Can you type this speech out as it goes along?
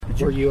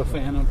Were you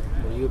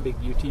a big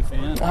UT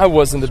fan? I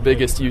wasn't the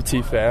biggest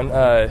UT fan.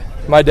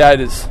 My dad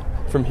is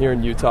from here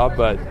in Utah,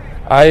 but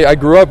I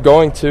grew up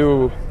going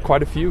to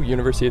quite a few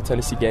University of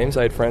Tennessee games.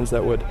 I had friends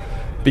that would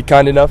be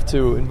kind enough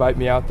to invite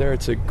me out there.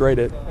 It's a great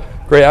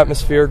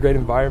atmosphere, great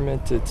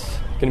environment. It's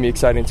going to be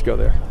exciting to go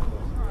there.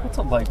 What's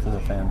it like for the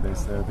fan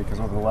base there? Because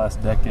over the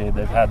last decade,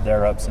 they've had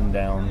their ups and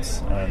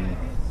downs, and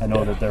I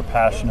know that they're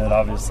passionate,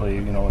 obviously,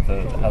 with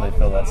how they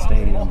fill that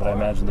stadium, but I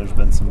imagine there's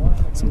been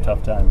some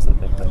tough times that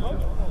they've been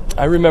through.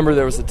 I remember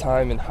there was a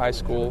time in high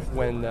school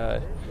when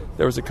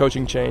there was a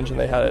coaching change, and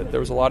there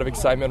was a lot of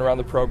excitement around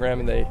the program,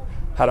 and they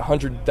had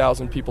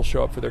 100,000 people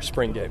show up for their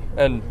spring game.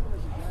 And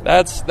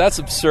that's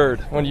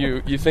absurd when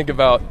you think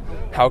about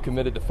how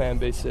committed the fan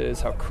base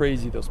is, how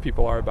crazy those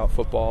people are about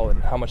football,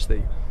 and how much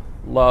they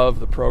love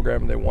the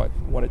program and they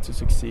want it to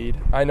succeed.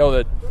 I know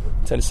that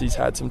Tennessee's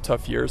had some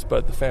tough years,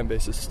 but the fan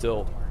base is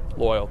still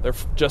loyal. They're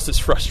just as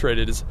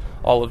frustrated as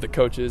all of the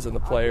coaches and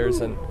the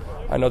players, and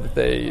I know that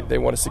they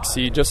want to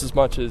succeed just as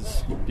much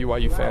as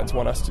BYU fans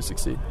want us to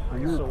succeed. Were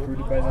you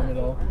recruited by them at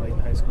all, like in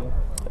high school?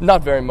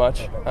 Not very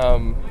much.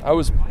 I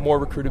was more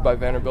recruited by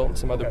Vanderbilt and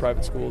some other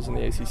private schools in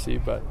the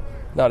ACC, but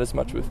not as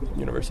much with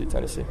University of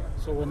Tennessee.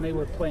 So when they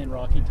were playing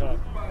Rocky Top,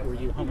 were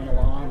you humming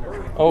along?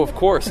 Or? Oh, of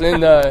course.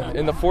 In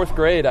the fourth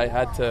grade, I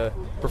had to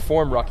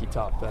perform Rocky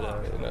Top in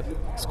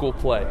a school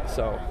play.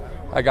 So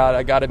I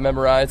got it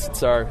memorized.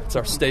 It's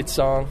our state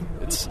song.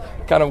 It's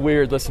kind of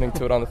weird listening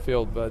to it on the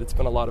field, but it's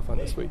been a lot of fun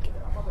this week.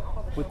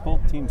 With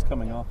both teams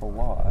coming off a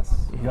loss,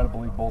 you got to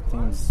believe both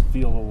teams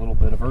feel a little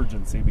bit of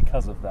urgency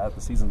because of that.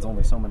 The season's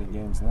only so many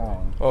games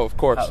long. Oh, of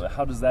course.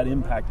 How does that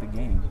impact the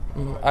game?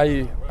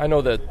 I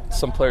know that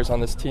some players on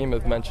this team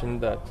have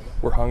mentioned that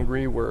we're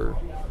hungry, we're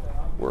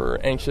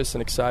anxious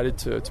and excited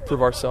to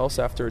prove ourselves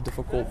after a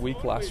difficult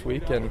week last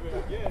week, and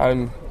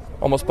I'm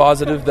almost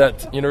positive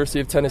that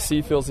University of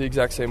Tennessee feels the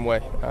exact same way.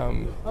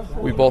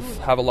 We both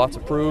have a lot to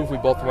prove. We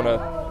both want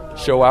to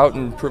show out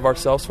and prove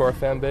ourselves for our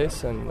fan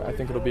base, and I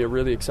think it'll be a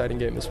really exciting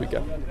game this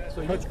weekend.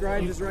 So Coach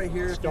Grimes is right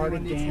here.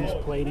 Started games,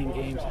 played in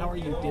games. How are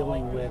you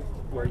dealing with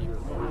where your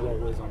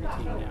role is on the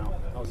team now?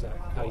 How's that?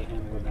 How are you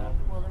handling that?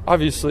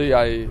 Obviously,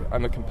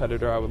 I'm a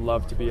competitor. I would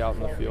love to be out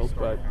in the field,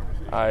 but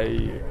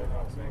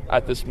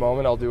at this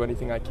moment, I'll do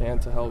anything I can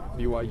to help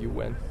BYU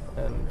win,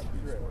 and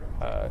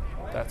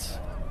that's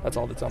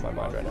all that's on my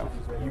mind right now.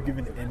 Have you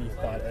given any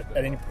thought at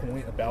any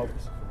point about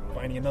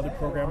finding another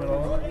program at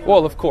all?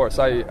 Well, of course.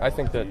 I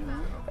think that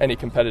any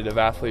competitive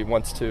athlete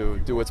wants to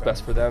do what's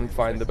best for them,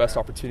 find the best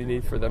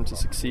opportunity for them to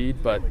succeed,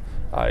 but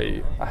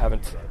I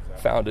haven't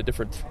found a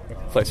different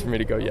place for me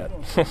to go yet.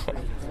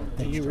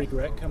 Do you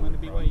regret coming to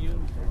BYU?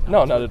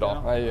 No, not at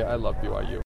all. I love BYU.